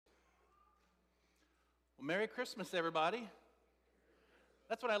Well, Merry Christmas, everybody.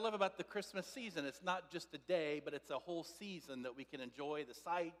 That's what I love about the Christmas season. It's not just a day, but it's a whole season that we can enjoy the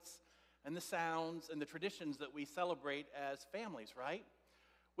sights and the sounds and the traditions that we celebrate as families, right?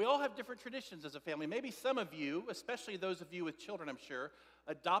 We all have different traditions as a family. Maybe some of you, especially those of you with children, I'm sure,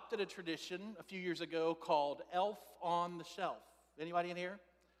 adopted a tradition a few years ago called Elf on the Shelf. Anybody in here?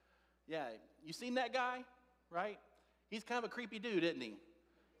 Yeah, you seen that guy, right? He's kind of a creepy dude, isn't he?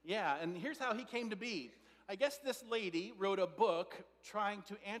 Yeah, and here's how he came to be. I guess this lady wrote a book trying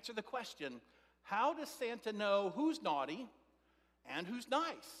to answer the question, how does Santa know who's naughty and who's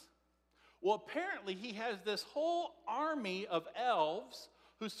nice? Well, apparently he has this whole army of elves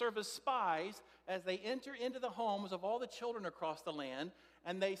who serve as spies as they enter into the homes of all the children across the land,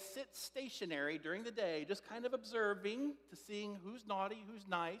 and they sit stationary during the day, just kind of observing to seeing who's naughty, who's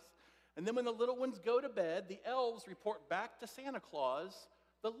nice. And then when the little ones go to bed, the elves report back to Santa Claus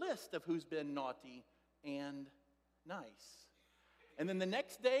the list of who's been naughty and nice. And then the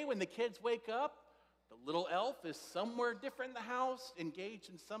next day when the kids wake up, the little elf is somewhere different in the house, engaged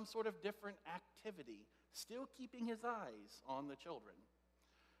in some sort of different activity, still keeping his eyes on the children.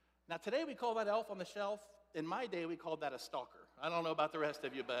 Now today we call that elf on the shelf. In my day we called that a stalker. I don't know about the rest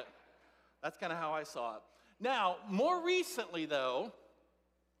of you, but that's kind of how I saw it. Now, more recently though,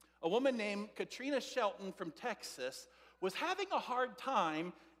 a woman named Katrina Shelton from Texas was having a hard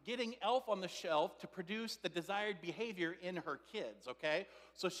time getting Elf on the Shelf to produce the desired behavior in her kids, okay?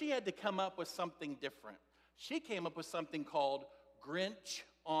 So she had to come up with something different. She came up with something called Grinch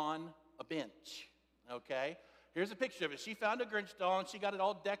on a Bench, okay? Here's a picture of it. She found a Grinch doll, and she got it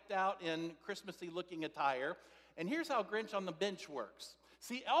all decked out in Christmassy-looking attire. And here's how Grinch on the Bench works.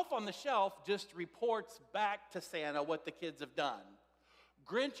 See, Elf on the Shelf just reports back to Santa what the kids have done.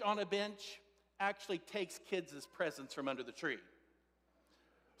 Grinch on a Bench actually takes kids' presents from under the tree.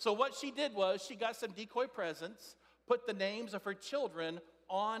 So what she did was she got some decoy presents, put the names of her children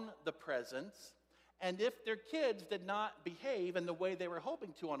on the presents, and if their kids did not behave in the way they were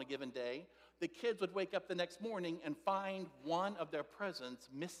hoping to on a given day, the kids would wake up the next morning and find one of their presents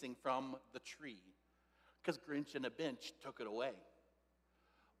missing from the tree because Grinch on a Bench took it away.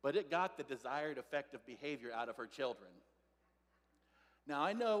 But it got the desired effective behavior out of her children. Now,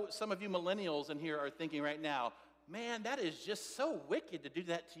 I know some of you millennials in here are thinking right now, man, that is just so wicked to do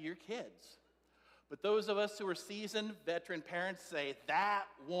that to your kids. But those of us who are seasoned, veteran parents say, that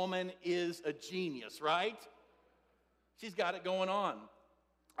woman is a genius, right? She's got it going on.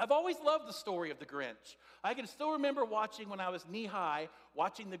 I've always loved the story of the Grinch. I can still remember watching when I was knee-high,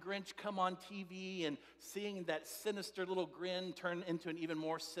 watching the Grinch come on TV and seeing that sinister little grin turn into an even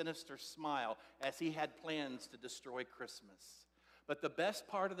more sinister smile as he had plans to destroy Christmas. But the best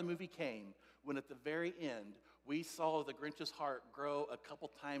part of the movie came when at the very end, we saw the Grinch's heart grow a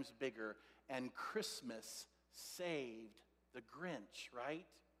couple times bigger and Christmas saved the Grinch, right?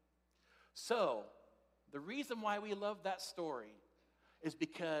 So, the reason why we love that story is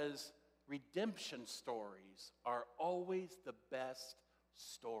because redemption stories are always the best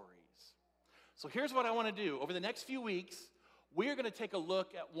stories. So here's what I want to do. Over the next few weeks, we're going to take a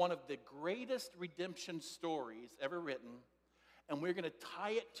look at one of the greatest redemption stories ever written, and we're going to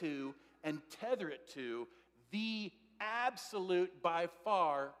tie it to and tether it to the absolute, by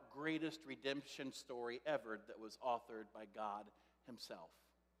far, greatest redemption story ever that was authored by God himself.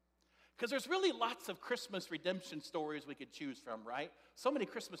 Because there's really lots of Christmas redemption stories we could choose from, right? So many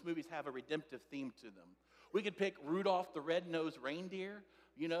Christmas movies have a redemptive theme to them. We could pick Rudolph the Red-Nosed Reindeer,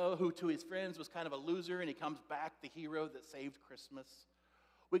 you know, who to his friends was kind of a loser, and he comes back the hero that saved Christmas.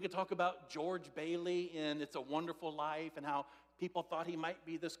 We could talk about George Bailey in It's a Wonderful Life and how people thought he might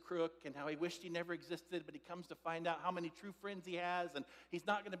be this crook and how he wished he never existed, but he comes to find out how many true friends he has, and he's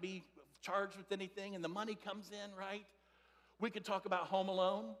not going to be charged with anything, and the money comes in, right? We could talk about Home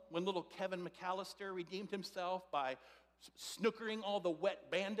Alone, when little Kevin McAllister redeemed himself by snookering all the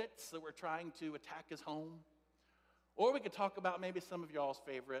wet bandits that were trying to attack his home. Or we could talk about maybe some of y'all's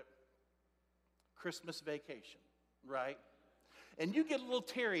favorite, Christmas Vacation, right? And you get a little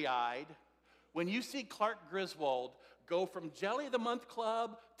teary-eyed when you see Clark Griswold go from Jelly of the Month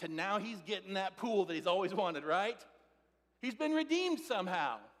Club to now he's getting that pool that he's always wanted, right? He's been redeemed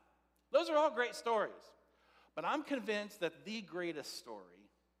somehow. Those are all great stories. But I'm convinced that the greatest story,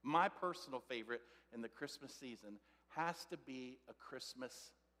 my personal favorite in the Christmas season, has to be A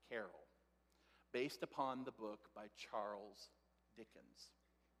Christmas Carol, based upon the book by Charles Dickens.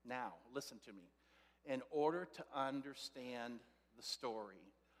 Now, listen to me. In order to understand the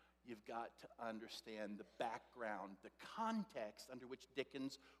story, you've got to understand the background, the context under which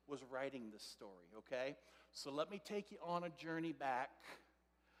Dickens was writing this story, okay? So let me take you on a journey back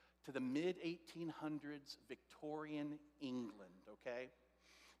to the mid-1800s Victorian England, okay?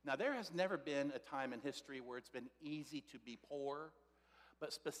 Now, there has never been a time in history where it's been easy to be poor,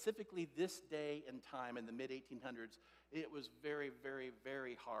 but specifically this day and time in the mid-1800s, it was very, very,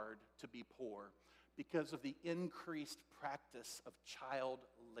 very hard to be poor because of the increased practice of child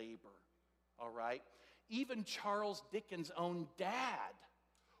labor, all right? Even Charles Dickens' own dad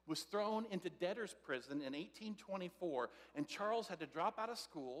was thrown into debtor's prison in 1824, and Charles had to drop out of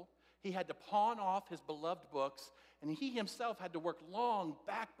school. He had to pawn off his beloved books, and he himself had to work long,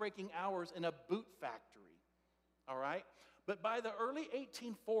 back-breaking hours in a boot factory, all right? But by the early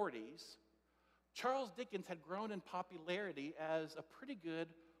 1840s, Charles Dickens had grown in popularity as a pretty good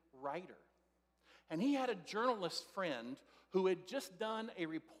writer. And he had a journalist friend who had just done a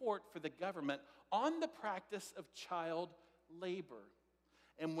report for the government on the practice of child labor.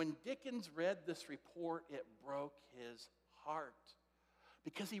 And when Dickens read this report, it broke his heart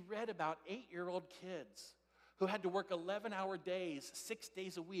because he read about 8-year-old kids who had to work 11-hour days, 6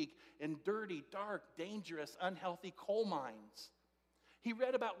 days a week in dirty, dark, dangerous, unhealthy coal mines. He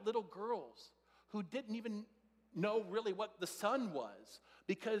read about little girls who didn't even know really what the sun was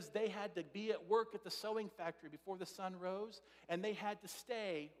because they had to be at work at the sewing factory before the sun rose, and they had to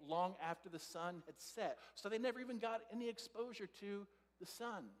stay long after the sun had set. So they never even got any exposure to the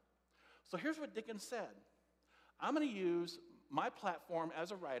sun. So here's what Dickens said. I'm going to use my platform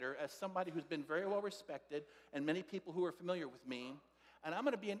as a writer, as somebody who's been very well respected, and many people who are familiar with me, and I'm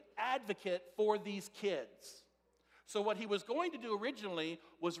going to be an advocate for these kids. So what he was going to do originally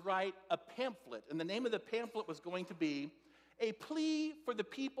was write a pamphlet, and the name of the pamphlet was going to be A Plea for the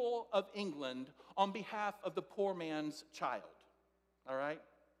People of England on Behalf of the Poor Man's Child. All right?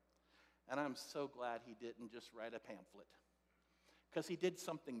 And I'm so glad he didn't just write a pamphlet, because he did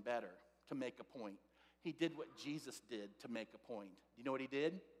something better to make a point. He did what Jesus did to make a point. Do you know what he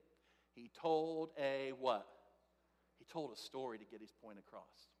did? He told a what? He told a story to get his point across.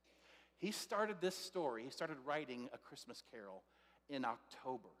 He started this story, he started writing A Christmas Carol in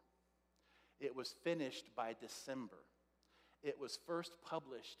October. It was finished by December. It was first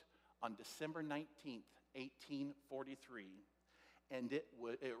published on December 19th, 1843, and it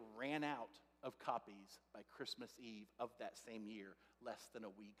ran out of copies by Christmas Eve of that same year, less than a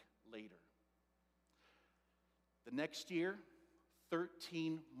week later. The next year,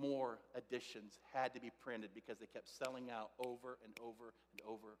 13 more editions had to be printed because they kept selling out over and over and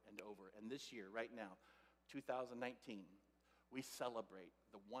over and over. And this year, right now, 2019, we celebrate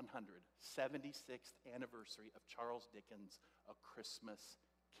the 176th anniversary of Charles Dickens' A Christmas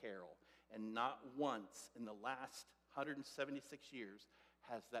Carol. And not once in the last 176 years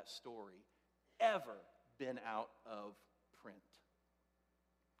has that story ever been out of print.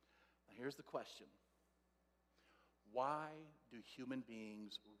 Now here's the question. Why do human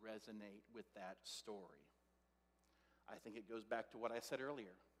beings resonate with that story? I think it goes back to what I said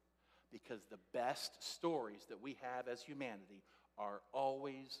earlier. Because the best stories that we have as humanity are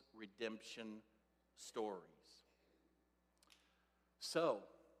always redemption stories. So,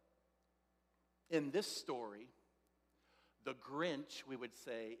 in this story, the Grinch, we would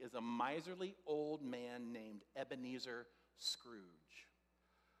say, is a miserly old man named Ebenezer Scrooge,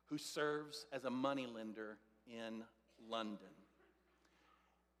 who serves as a moneylender in London.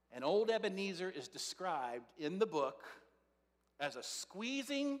 And old Ebenezer is described in the book as a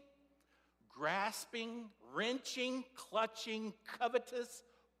squeezing, grasping, wrenching, clutching, covetous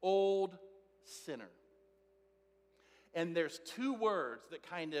old sinner. And there's two words that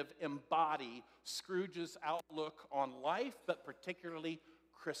kind of embody Scrooge's outlook on life, but particularly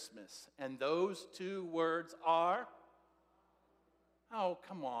Christmas. And those two words are, oh,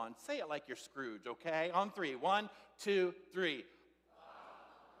 come on, say it like you're Scrooge, okay? On three. 1, 2, 3.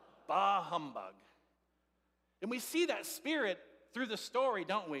 Bah humbug. And we see that spirit through the story,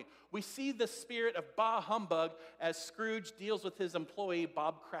 don't we? We see the spirit of bah humbug as Scrooge deals with his employee,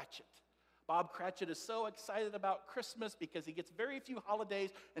 Bob Cratchit. Bob Cratchit is so excited about Christmas because he gets very few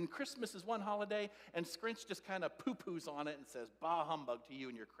holidays, and Christmas is one holiday, and Scrooge just kind of poo-poos on it and says, bah humbug to you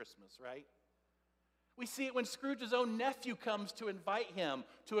and your Christmas, right? We see it when Scrooge's own nephew comes to invite him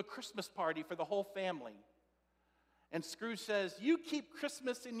to a Christmas party for the whole family. And Scrooge says, you keep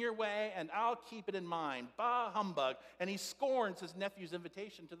Christmas in your way, and I'll keep it in mine. Bah humbug. And he scorns his nephew's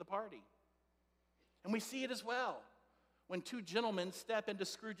invitation to the party. And we see it as well when two gentlemen step into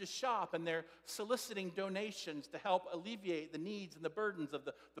Scrooge's shop and they're soliciting donations to help alleviate the needs and the burdens of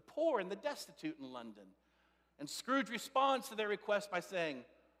the poor and the destitute in London. And Scrooge responds to their request by saying,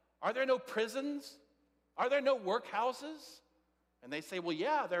 are there no prisons? Are there no workhouses? And they say, well,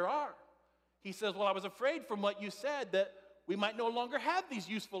 yeah, there are. He says, well, I was afraid from what you said that we might no longer have these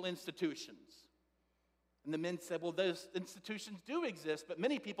useful institutions. And the men said, well, those institutions do exist, but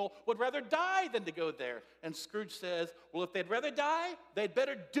many people would rather die than to go there. And Scrooge says, well, if they'd rather die, they'd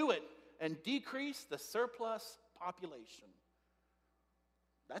better do it and decrease the surplus population.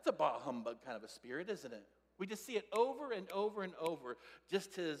 That's a bah humbug kind of a spirit, isn't it? We just see it over and over and over,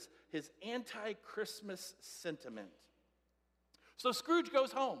 just his anti-Christmas sentiment. So Scrooge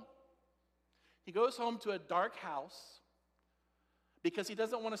goes home. He goes home to a dark house because he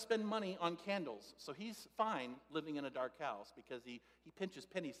doesn't want to spend money on candles. So he's fine living in a dark house because he pinches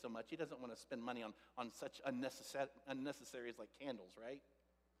pennies so much. He doesn't want to spend money on such unnecessaries like candles, right?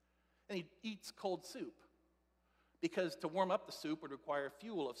 And he eats cold soup because to warm up the soup would require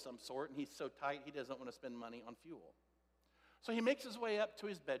fuel of some sort, and he's so tight he doesn't want to spend money on fuel. So he makes his way up to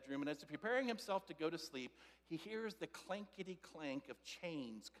his bedroom, and as he's preparing himself to go to sleep, he hears the clankety-clank of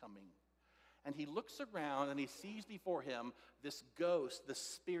chains coming. And he looks around and he sees before him this ghost, this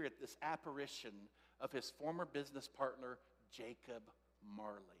spirit, this apparition of his former business partner, Jacob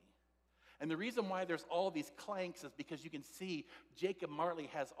Marley. And the reason why there's all these clanks is because you can see Jacob Marley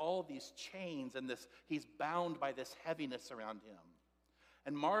has all these chains and he's bound by this heaviness around him.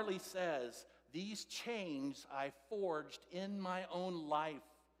 And Marley says, these chains I forged in my own life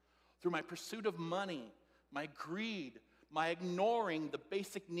through my pursuit of money, my greed, my ignoring the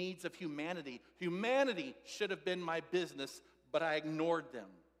basic needs of humanity. Humanity should have been my business, but I ignored them.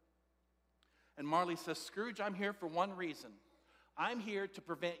 And Marley says, Scrooge, I'm here for one reason. I'm here to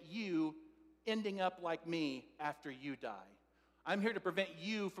prevent you ending up like me after you die. I'm here to prevent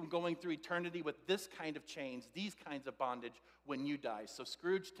you from going through eternity with this kind of chains, these kinds of bondage when you die. So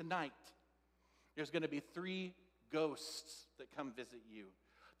Scrooge, tonight, there's going to be 3 ghosts that come visit you.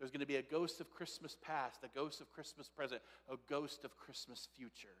 There's going to be a ghost of Christmas past, a ghost of Christmas present, a ghost of Christmas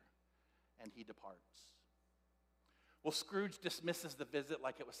future. And he departs. Well, Scrooge dismisses the visit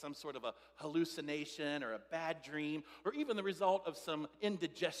like it was some sort of a hallucination or a bad dream, or even the result of some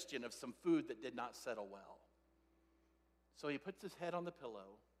indigestion of some food that did not settle well. So he puts his head on the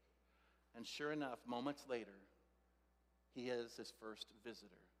pillow, and sure enough, moments later, he is his first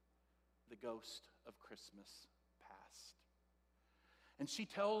visitor, the ghost of Christmas past. And she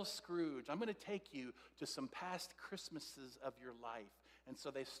tells Scrooge, I'm going to take you to some past Christmases of your life. And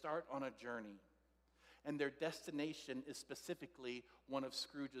so they start on a journey. And their destination is specifically one of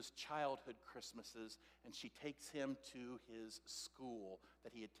Scrooge's childhood Christmases, and she takes him to his school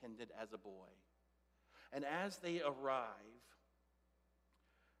that he attended as a boy. And as they arrive,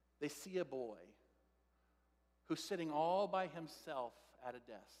 they see a boy who's sitting all by himself at a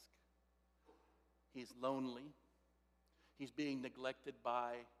desk. He's lonely. He's being neglected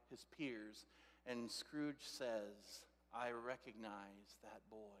by his peers. And Scrooge says, I recognize that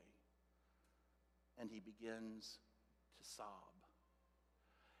boy. And he begins to sob.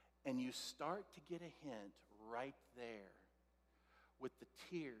 And you start to get a hint right there with the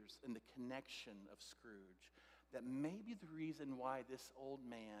tears and the connection of Scrooge that maybe the reason why this old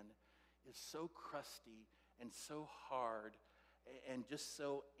man is so crusty and so hard and just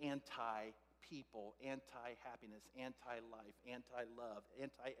so anti-people, anti-happiness, anti-life, anti-love,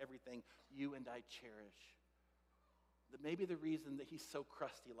 anti-everything you and I cherish. That maybe the reason that he's so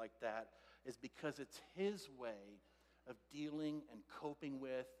crusty like that is because it's his way of dealing and coping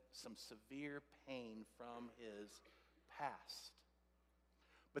with some severe pain from his past.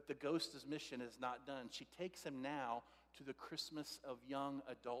 But the ghost's mission is not done. She takes him now to the Christmas of young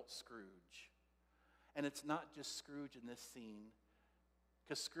adult Scrooge. And it's not just Scrooge in this scene,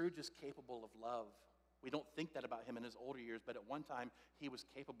 because Scrooge is capable of love. We don't think that about him in his older years, but at one time he was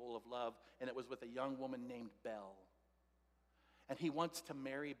capable of love, and it was with a young woman named Belle. And he wants to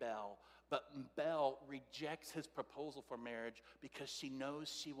marry Belle, but Belle rejects his proposal for marriage because she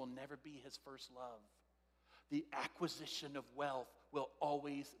knows she will never be his first love. The acquisition of wealth will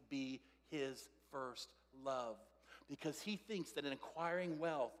always be his first love, because he thinks that in acquiring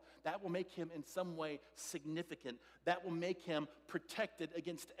wealth, that will make him in some way significant. That will make him protected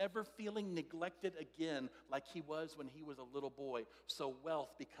against ever feeling neglected again like he was when he was a little boy. So wealth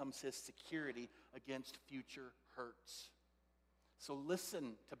becomes his security against future hurts. So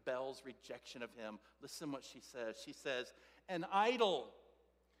listen to Belle's rejection of him. Listen what she says. She says, an idol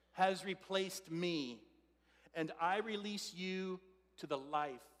has replaced me, and I release you to the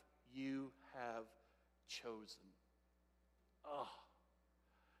life you have chosen. Oh.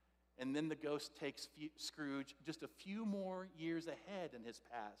 And then the ghost takes Scrooge just a few more years ahead in his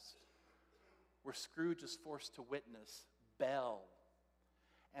past, where Scrooge is forced to witness Belle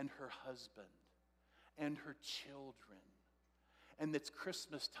and her husband and her children and it's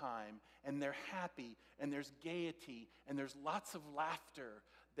Christmas time, and they're happy, and there's gaiety, and there's lots of laughter.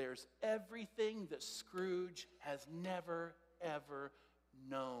 There's everything that Scrooge has never, ever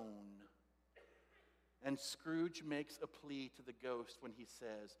known. And Scrooge makes a plea to the ghost when he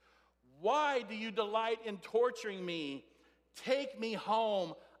says, "Why do you delight in torturing me? Take me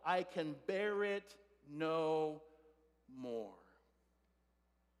home. I can bear it no more."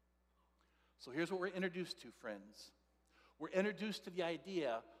 So here's what we're introduced to, friends. We're introduced to the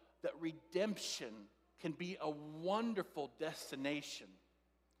idea that redemption can be a wonderful destination,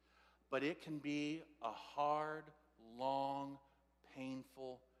 but it can be a hard, long,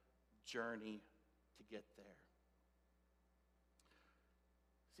 painful journey to get there.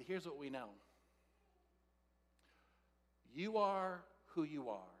 See, here's what we know. You are who you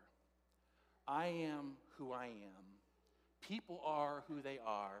are. I am who I am. People are who they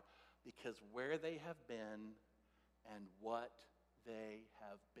are because where they have been and what they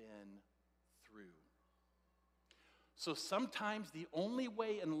have been through. So sometimes the only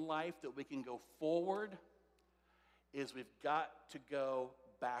way in life that we can go forward is we've got to go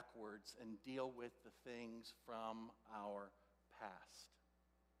backwards and deal with the things from our past.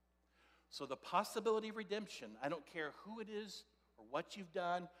 So the possibility of redemption, I don't care who it is or what you've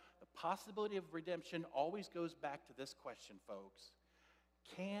done, the possibility of redemption always goes back to this question, folks.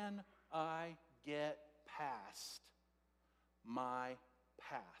 Can I get past my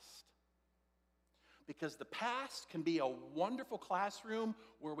past? Because the past can be a wonderful classroom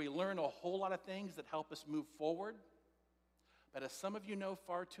where we learn a whole lot of things that help us move forward. But as some of you know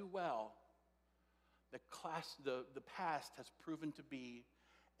far too well, the past has proven to be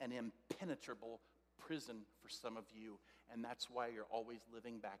an impenetrable prison for some of you, and that's why you're always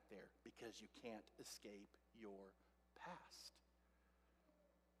living back there, because you can't escape your past.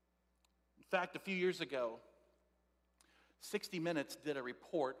 In fact, a few years ago, 60 Minutes did a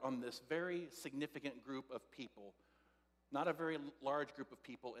report on this very significant group of people, not a very large group of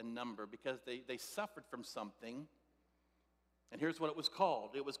people in number, because they suffered from something. And here's what it was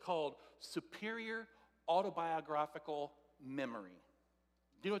called. It was called superior autobiographical memory.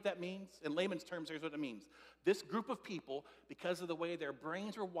 Do you know what that means? In layman's terms, here's what it means. This group of people, because of the way their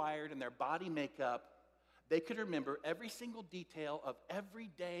brains were wired and their body makeup, they could remember every single detail of every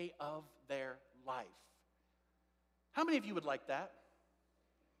day of their life. How many of you would like that?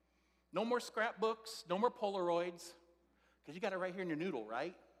 No more scrapbooks, no more Polaroids, because you got it right here in your noodle,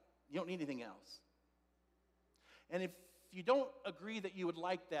 right? You don't need anything else. And if you don't agree that you would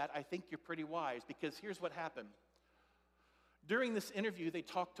like that, I think you're pretty wise, because here's what happened. During this interview, they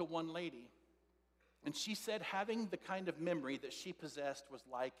talked to one lady, and she said having the kind of memory that she possessed was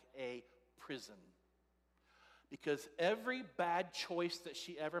like a prison. Because every bad choice that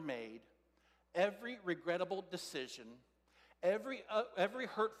she ever made, every regrettable decision, every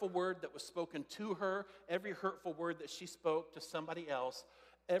hurtful word that was spoken to her, every hurtful word that she spoke to somebody else,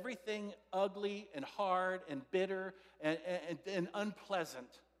 everything ugly and hard and bitter and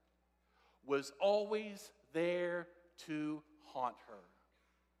unpleasant was always there to haunt her.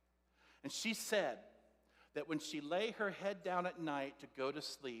 And she said that when she lay her head down at night to go to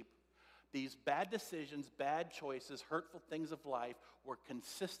sleep, these bad decisions, bad choices, hurtful things of life were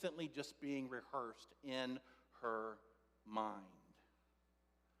consistently just being rehearsed in her mind.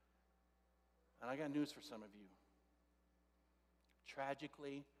 And I got news for some of you.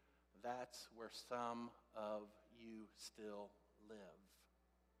 Tragically, that's where some of you still live.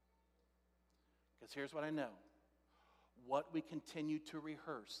 Because here's what I know. What we continue to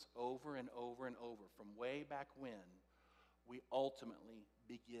rehearse over and over and over from way back when, we ultimately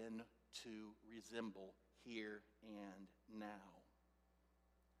begin to resemble here and now.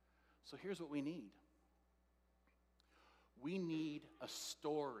 So here's what we need. We need a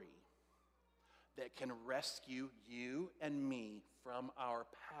story that can rescue you and me from our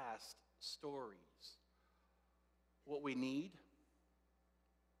past stories. What we need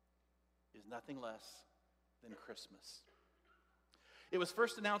is nothing less than Christmas. It was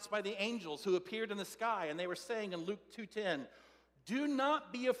first announced by the angels who appeared in the sky, and they were saying in Luke 2:10, "Do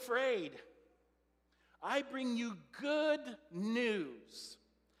not be afraid. I bring you good news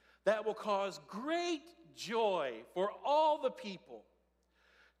that will cause great joy for all the people.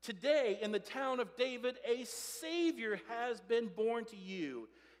 Today, in the town of David, a Savior has been born to you.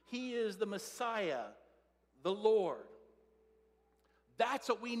 He is the Messiah, the Lord." That's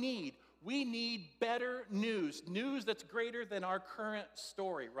what we need. We need better news that's greater than our current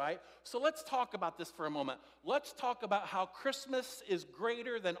story, right? So let's talk about this for a moment. Let's talk about how Christmas is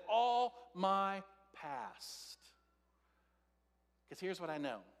greater than all my past. Because here's what I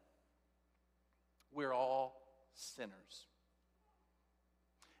know. We're all sinners.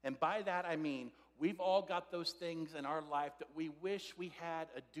 And by that I mean we've all got those things in our life that we wish we had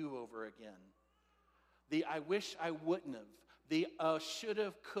a do-over again. The I wish I wouldn't have. The should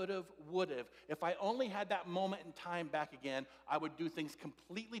have, could have, would have. If I only had that moment in time back again, I would do things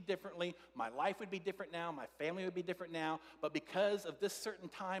completely differently. My life would be different now. My family would be different now. But because of this certain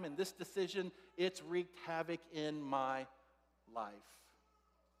time and this decision, it's wreaked havoc in my life.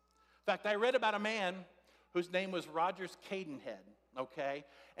 In fact, I read about a man whose name was Rogers Cadenhead, okay?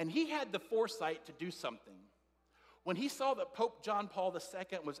 And he had the foresight to do something. When he saw that Pope John Paul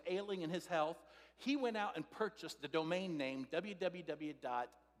II was ailing in his health, he went out and purchased the domain name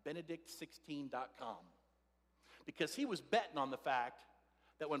www.benedict16.com because he was betting on the fact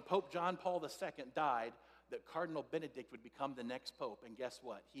that when Pope John Paul II died, that Cardinal Benedict would become the next pope. And guess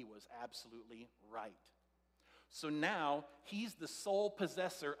what? He was absolutely right. So now he's the sole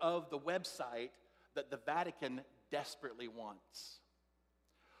possessor of the website that the Vatican desperately wants.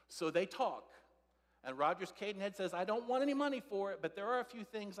 So they talk. And Rogers Cadenhead says, I don't want any money for it, but there are a few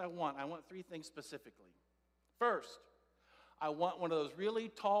things I want. I want 3 things specifically. First, I want one of those really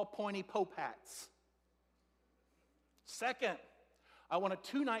tall, pointy pope hats. Second, I want a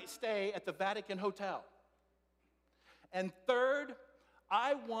 2-night stay at the Vatican Hotel. And third,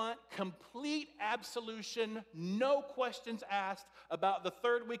 I want complete absolution, no questions asked about the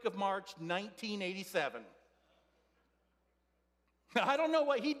 3rd week of March, 1987. Now, I don't know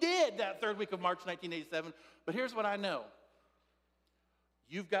what he did that 3rd week of March 1987, but here's what I know.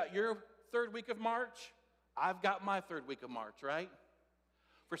 You've got your 3rd week of March. I've got my 3rd week of March, right?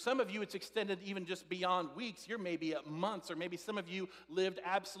 For some of you, it's extended even just beyond weeks. You're maybe at months, or maybe some of you lived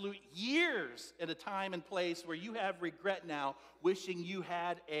absolute years in a time and place where you have regret now, wishing you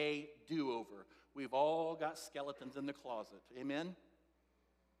had a do-over. We've all got skeletons in the closet. Amen?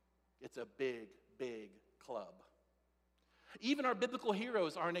 It's a big, big club. Even our biblical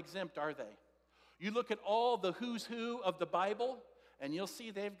heroes aren't exempt, are they? You look at all the who's who of the Bible, and you'll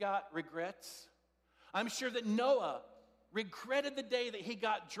see they've got regrets. I'm sure that Noah regretted the day that he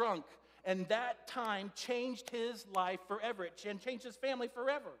got drunk, and that time changed his life forever. It changed his family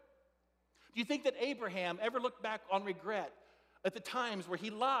forever. Do you think that Abraham ever looked back on regret at the times where he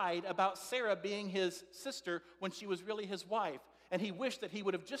lied about Sarah being his sister when she was really his wife, and he wished that he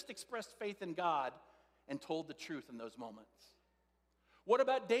would have just expressed faith in God and told the truth in those moments? What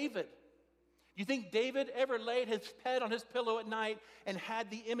about David? You think David ever laid his head on his pillow at night and had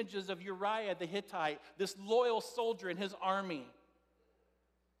the images of Uriah the Hittite, this loyal soldier in his army?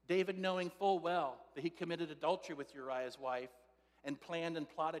 David knowing full well that he committed adultery with Uriah's wife and planned and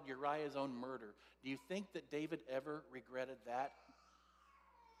plotted Uriah's own murder. Do you think that David ever regretted that?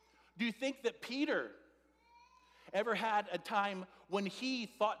 Do you think that Peter ever had a time when he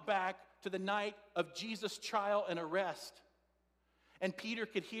thought back to the night of Jesus' trial and arrest, and Peter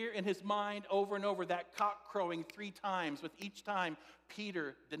could hear in his mind over and over that cock crowing 3 times, with each time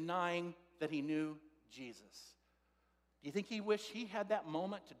Peter denying that he knew Jesus? Do you think he wished he had that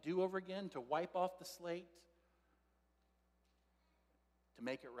moment to do over again, to wipe off the slate, to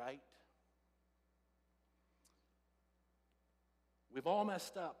make it right? We've all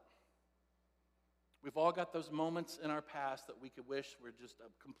messed up. We've all got those moments in our past that we could wish were just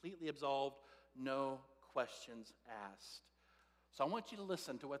completely absolved, no questions asked. So I want you to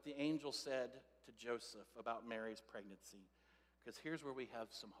listen to what the angel said to Joseph about Mary's pregnancy, because here's where we have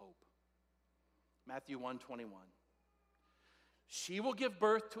some hope. Matthew 1:21. She will give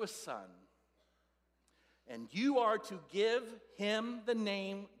birth to a son, and you are to give him the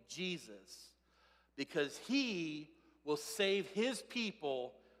name Jesus, because he will save his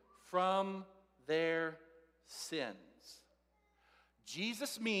people from their sins.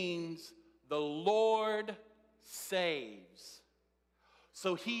 Jesus means the Lord saves.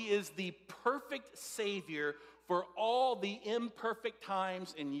 So he is the perfect Savior for all the imperfect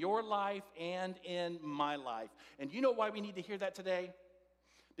times in your life and in my life. And you know why we need to hear that today?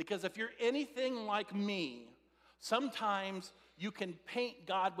 Because if you're anything like me, sometimes you can paint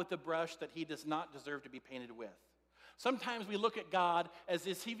God with a brush that he does not deserve to be painted with. Sometimes we look at God as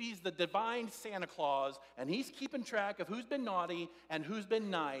if he's the divine Santa Claus, and he's keeping track of who's been naughty and who's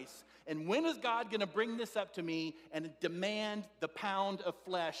been nice. And when is God going to bring this up to me and demand the pound of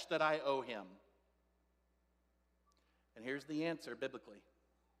flesh that I owe him? And here's the answer biblically.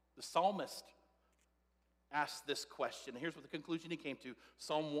 The psalmist asked this question. And here's what the conclusion he came to.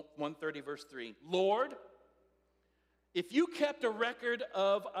 Psalm 130, verse 3. Lord, if you kept a record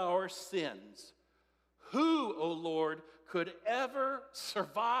of our sins, who, O Lord, could ever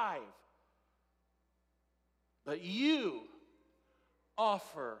survive? But you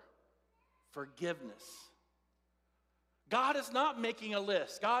offer forgiveness. God is not making a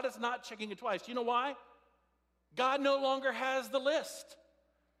list. God is not checking it twice. Do you know why? God no longer has the list.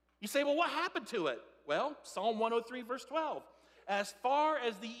 You say, well, what happened to it? Well, Psalm 103, verse 12. As far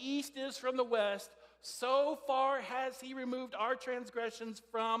as the east is from the west, so far has he removed our transgressions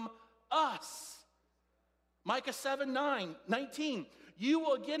from us. Micah 7:19. You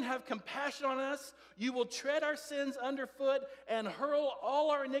will again have compassion on us. You will tread our sins underfoot and hurl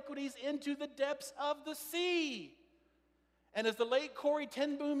all our iniquities into the depths of the sea. And as the late Corrie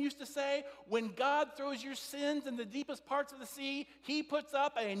ten Boom used to say, when God throws your sins in the deepest parts of the sea, he puts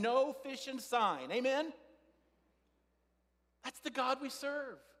up a no fishing sign. Amen? That's the God we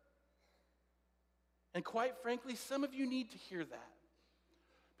serve. And quite frankly, some of you need to hear that.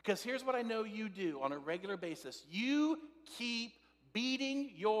 Because here's what I know you do on a regular basis. You keep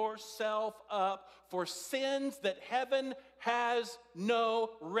beating yourself up for sins that heaven has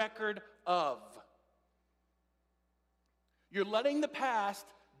no record of. You're letting the past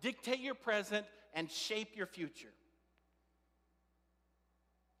dictate your present and shape your future.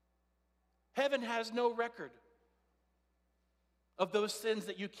 Heaven has no record of those sins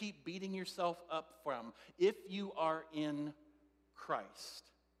that you keep beating yourself up from if you are in Christ.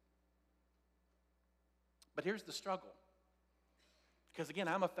 But here's the struggle. Because again,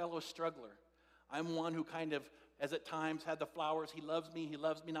 I'm a fellow struggler. I'm one who kind of, as at times, had the flowers, he loves me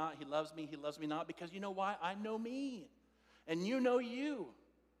not, he loves me not. Because you know why? I know me. And you know you.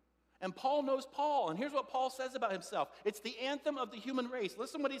 And Paul knows Paul. And here's what Paul says about himself. It's the anthem of the human race.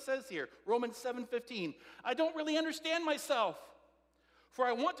 Listen what he says here. Romans 7:15. I don't really understand myself. For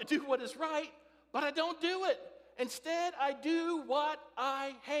I want to do what is right, but I don't do it. Instead, I do what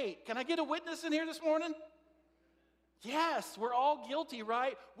I hate. Can I get a witness in here this morning? Yes, we're all guilty,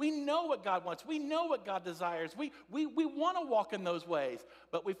 right? We know what God wants. We know what God desires. We want to walk in those ways,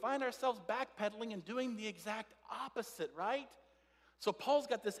 but we find ourselves backpedaling and doing the exact opposite, right? So Paul's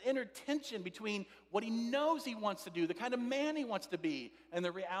got this inner tension between what he knows he wants to do, the kind of man he wants to be, and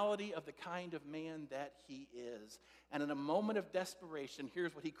the reality of the kind of man that he is. And in a moment of desperation,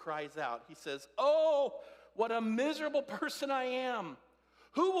 here's what he cries out. He says, "Oh, what a miserable person I am.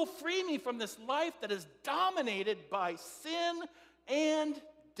 Who will free me from this life that is dominated by sin and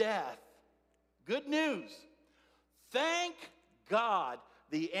death?" Good news. Thank God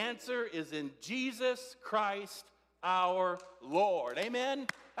the answer is in Jesus Christ our Lord. Amen?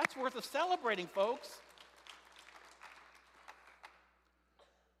 That's worth of celebrating, folks.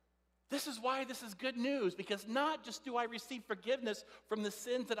 This is why this is good news, because not just do I receive forgiveness from the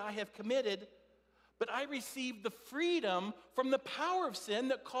sins that I have committed, but I receive the freedom from the power of sin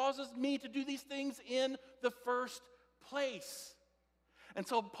that causes me to do these things in the first place. And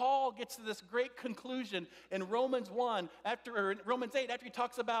so Paul gets to this great conclusion in Romans 8, after he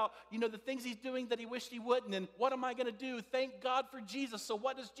talks about, the things he's doing that he wished he wouldn't, and what am I going to do? Thank God for Jesus. So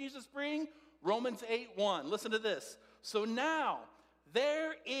what does Jesus bring? Romans 8:1. Listen to this. So now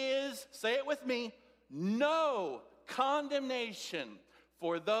there is, say it with me, no condemnation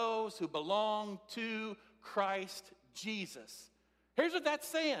for those who belong to Christ Jesus. Here's what that's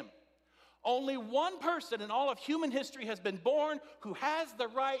saying. Only one person in all of human history has been born who has the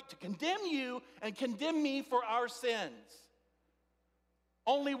right to condemn you and condemn me for our sins.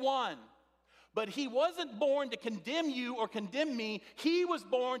 Only one. But he wasn't born to condemn you or condemn me. He was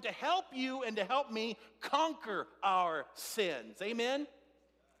born to help you and to help me conquer our sins. Amen?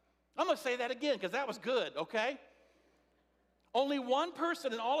 I'm going to say that again because that was good, okay? Only one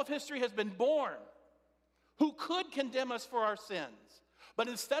person in all of history has been born who could condemn us for our sins. But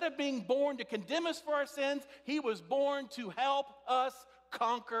instead of being born to condemn us for our sins, he was born to help us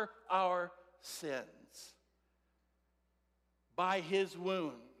conquer our sins. By his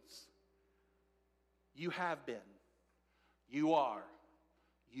wounds, you have been, you are,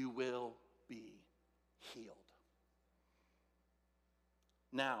 you will be healed.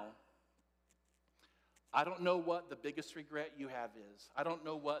 Now, I don't know what the biggest regret you have is. I don't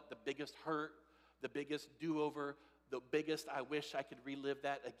know what the biggest hurt, the biggest do-over, the biggest, I wish I could relive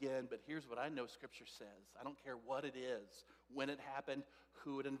that again, but here's what I know Scripture says. I don't care what it is, when it happened,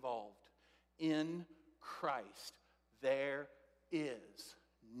 who it involved. In Christ, there is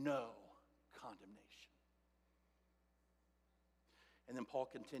no condemnation. And then Paul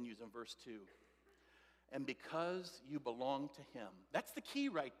continues in verse 2. And because you belong to him, that's the key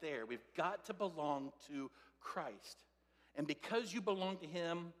right there. We've got to belong to Christ. And because you belong to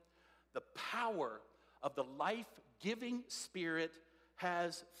him, the power of the life-giving Spirit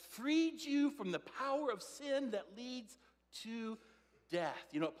has freed you from the power of sin that leads to death.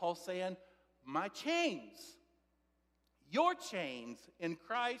 You know what Paul's saying? My chains, your chains in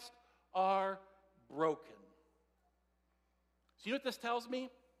Christ are broken. So you know what this tells me?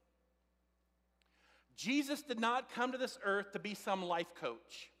 Jesus did not come to this earth to be some life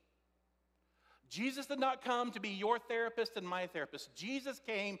coach. Jesus did not come to be your therapist and my therapist. Jesus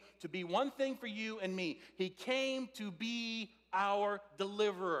came to be one thing for you and me. He came to be our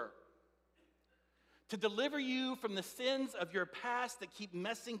deliverer. To deliver you from the sins of your past that keep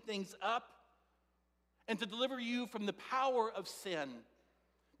messing things up, and to deliver you from the power of sin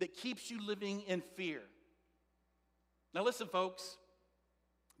that keeps you living in fear. Now listen, folks,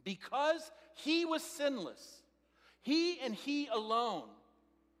 because he was sinless, he and he alone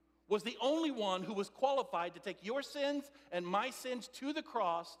was the only one who was qualified to take your sins and my sins to the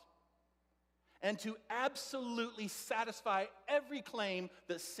cross and to absolutely satisfy every claim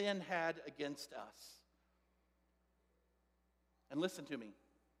that sin had against us. And listen to me.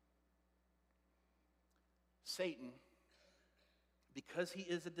 Satan, because he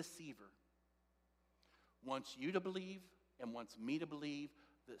is a deceiver, wants you to believe and wants me to believe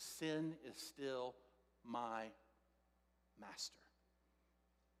that sin is still my master.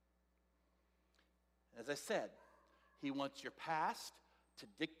 As I said, he wants your past to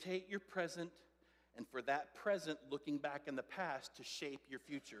dictate your present, and for that present, looking back in the past, to shape your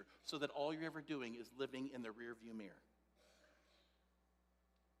future, so that all you're ever doing is living in the rearview mirror.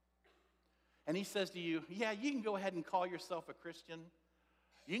 And he says to you, yeah, you can go ahead and call yourself a Christian.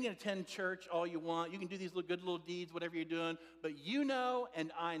 You can attend church all you want. You can do these good little deeds, whatever you're doing. But you know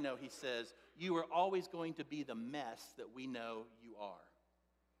and I know, he says, you are always going to be the mess that we know you are.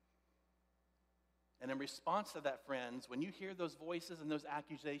 And in response to that, friends, when you hear those voices and those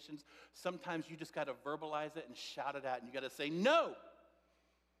accusations, sometimes you just got to verbalize it and shout it out. And you got to say, no,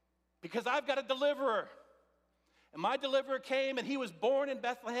 because I've got a deliverer. And my deliverer came, and he was born in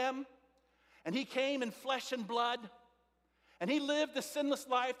Bethlehem. And he came in flesh and blood. And he lived the sinless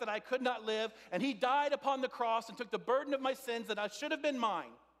life that I could not live. And he died upon the cross and took the burden of my sins that I should have been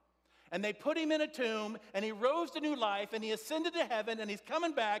mine. And they put him in a tomb, and he rose to new life, and he ascended to heaven, and he's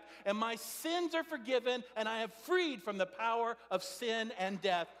coming back, and my sins are forgiven, and I have freed from the power of sin and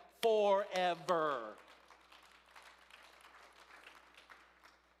death forever.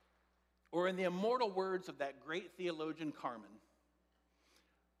 Or in the immortal words of that great theologian Carmen,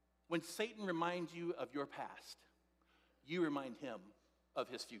 when Satan reminds you of your past, you remind him of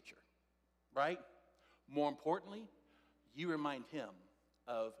his future, right? More importantly, you remind him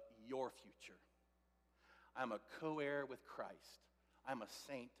of your future. I'm a co-heir with Christ. I'm a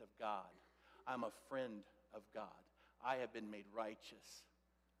saint of God. I'm a friend of God. I have been made righteous.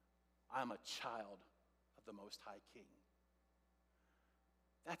 I'm a child of the Most High King.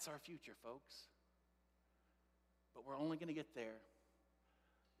 That's our future, folks. But we're only going to get there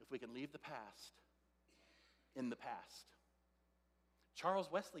if we can leave the past in the past. Charles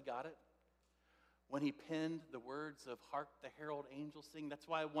Wesley got it when he penned the words of "Hark the Herald Angels Sing." That's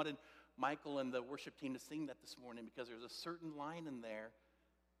why I wanted Michael and the worship team to sing that this morning, because there's a certain line in there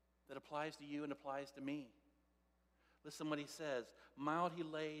that applies to you and applies to me. Listen what he says. Mild he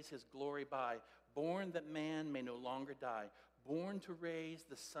lays his glory by, born that man may no longer die, born to raise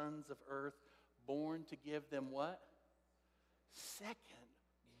the sons of earth, born to give them what? Second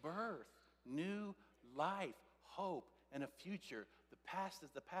birth, new life, hope, and a future. The past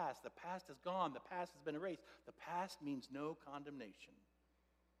is the past. The past is gone. The past has been erased. The past means no condemnation.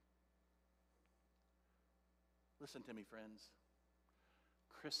 Listen to me, friends.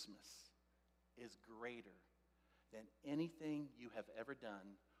 Christmas is greater than anything you have ever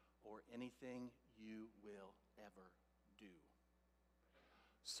done or anything you will ever do.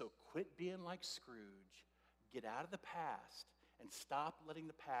 So quit being like Scrooge. Get out of the past and stop letting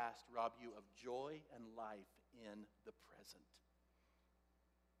the past rob you of joy and life in the present.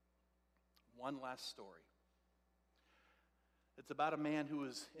 One last story. It's about a man who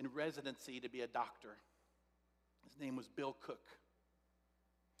was in residency to be a doctor. His name was Bill Cook.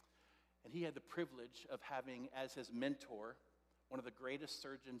 And he had the privilege of having as his mentor one of the greatest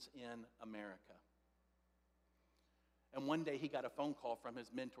surgeons in America. And one day he got a phone call from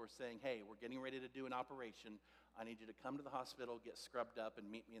his mentor saying, hey, we're getting ready to do an operation. I need you to come to the hospital, get scrubbed up, and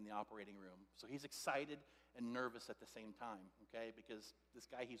meet me in the operating room. So he's excited and nervous at the same time, okay, because this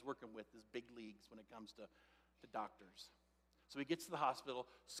guy he's working with is big leagues when it comes to doctors. So he gets to the hospital,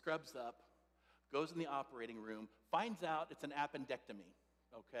 scrubs up, goes in the operating room, finds out it's an appendectomy,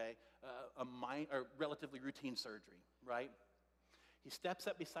 okay, a relatively routine surgery, right? He steps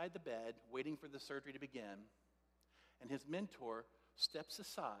up beside the bed, waiting for the surgery to begin, and his mentor steps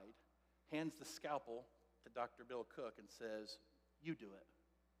aside, hands the scalpel to Dr. Bill Cook and says, you do it.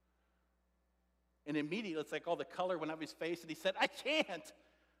 And immediately, it's like all the color went up his face, and he said, I can't.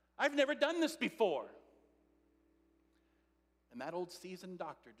 I've never done this before. And that old seasoned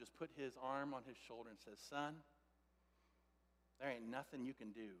doctor just put his arm on his shoulder and says, son, there ain't nothing you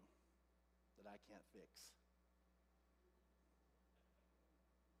can do that I can't fix.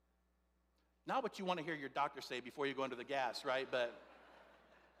 Not what you want to hear your doctor say before you go into the gas, right? But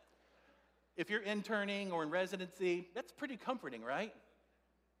if you're interning or in residency, that's pretty comforting, right?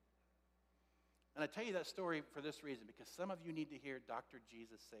 And I tell you that story for this reason, because some of you need to hear Dr.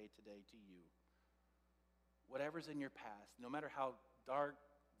 Jesus say today to you, whatever's in your past, no matter how dark,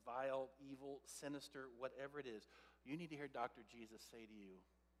 vile, evil, sinister, whatever it is, you need to hear Dr. Jesus say to you,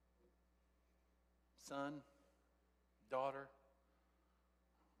 son, daughter,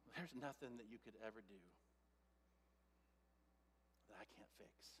 there's nothing that you could ever do that I can't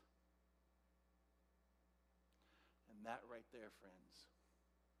fix. And that right there, friends,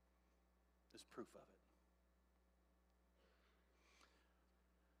 is proof of it.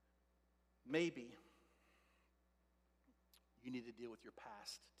 Maybe you need to deal with your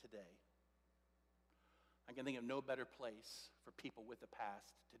past today. I can think of no better place for people with a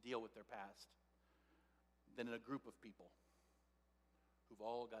past to deal with their past than in a group of people who've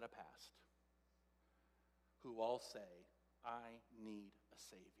all got a past, who all say, I need a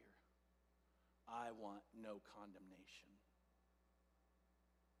Savior. I want no condemnation.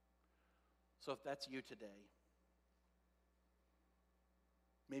 So if that's you today,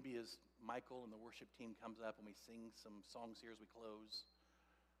 maybe as Michael and the worship team comes up and we sing some songs here as we close,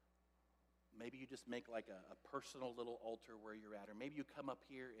 maybe you just make like a personal little altar where you're at. Or maybe you come up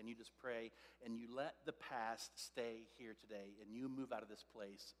here and you just pray and you let the past stay here today and you move out of this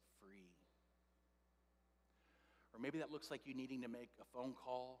place free. Or maybe that looks like you needing to make a phone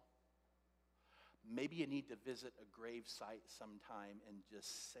call. Maybe you need to visit a grave site sometime and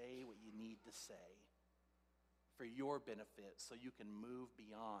just say what you need to say for your benefit so you can move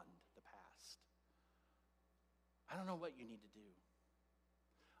beyond the past. I don't know what you need to do.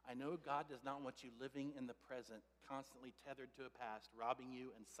 I know God does not want you living in the present, constantly tethered to a past, robbing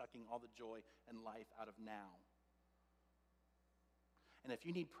you and sucking all the joy and life out of now. And if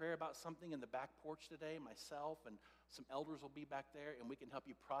you need prayer about something in the back porch today, myself and some elders will be back there, and we can help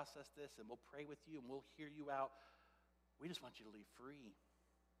you process this, and we'll pray with you, and we'll hear you out. We just want you to leave free.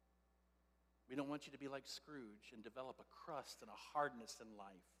 We don't want you to be like Scrooge and develop a crust and a hardness in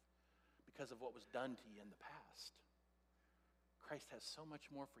life because of what was done to you in the past. Christ has so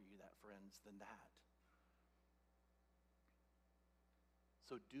much more for you, friends, than that.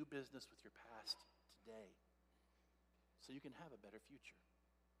 So do business with your past today so you can have a better future.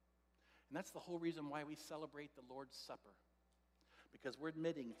 And that's the whole reason why we celebrate the Lord's Supper. Because we're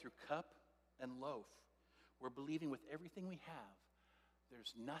admitting through cup and loaf, we're believing with everything we have,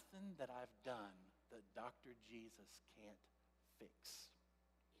 there's nothing that I've done that Dr. Jesus can't fix.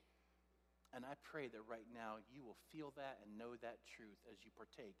 And I pray that right now you will feel that and know that truth as you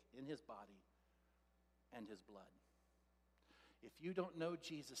partake in his body and his blood. If you don't know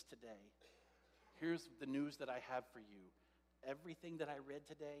Jesus today, here's the news that I have for you. Everything that I read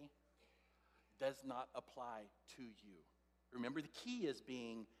today does not apply to you. Remember, the key is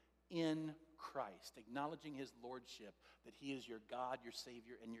being in Christ, acknowledging his lordship, that he is your God, your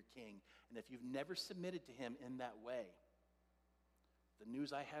Savior, and your King. And if you've never submitted to him in that way, the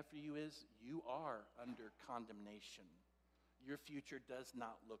news I have for you is you are under condemnation. Your future does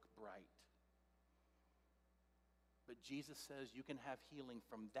not look bright. But Jesus says you can have healing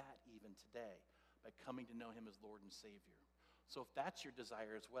from that even today by coming to know him as Lord and Savior. So if that's your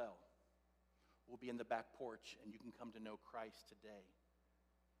desire as well, we'll be in the back porch and you can come to know Christ today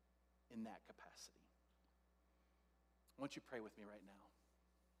in that capacity. I want you to pray with me right now.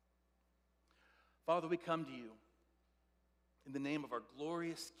 Father, we come to you in the name of our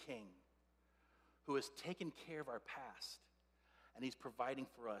glorious King who has taken care of our past, and he's providing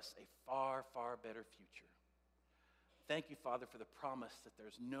for us a far, far better future. Thank you, Father, for the promise that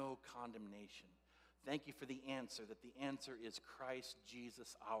there's no condemnation. Thank you for the answer, that the answer is Christ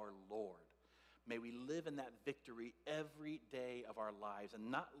Jesus our Lord. May we live in that victory every day of our lives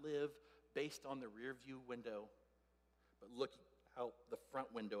and not live based on the rear view window, but look out the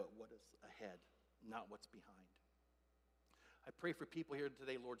front window at what is ahead, not what's behind. I pray for people here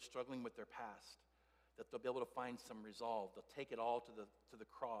today, Lord, struggling with their past, that they'll be able to find some resolve. They'll take it all to the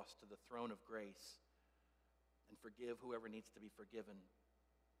cross, to the throne of grace, and forgive whoever needs to be forgiven.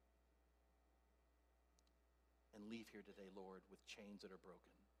 And leave here today, Lord, with chains that are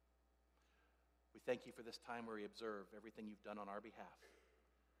broken. We thank you for this time where we observe everything you've done on our behalf.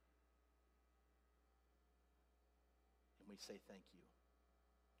 And we say thank you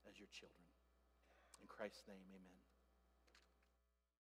as your children. In Christ's name, amen.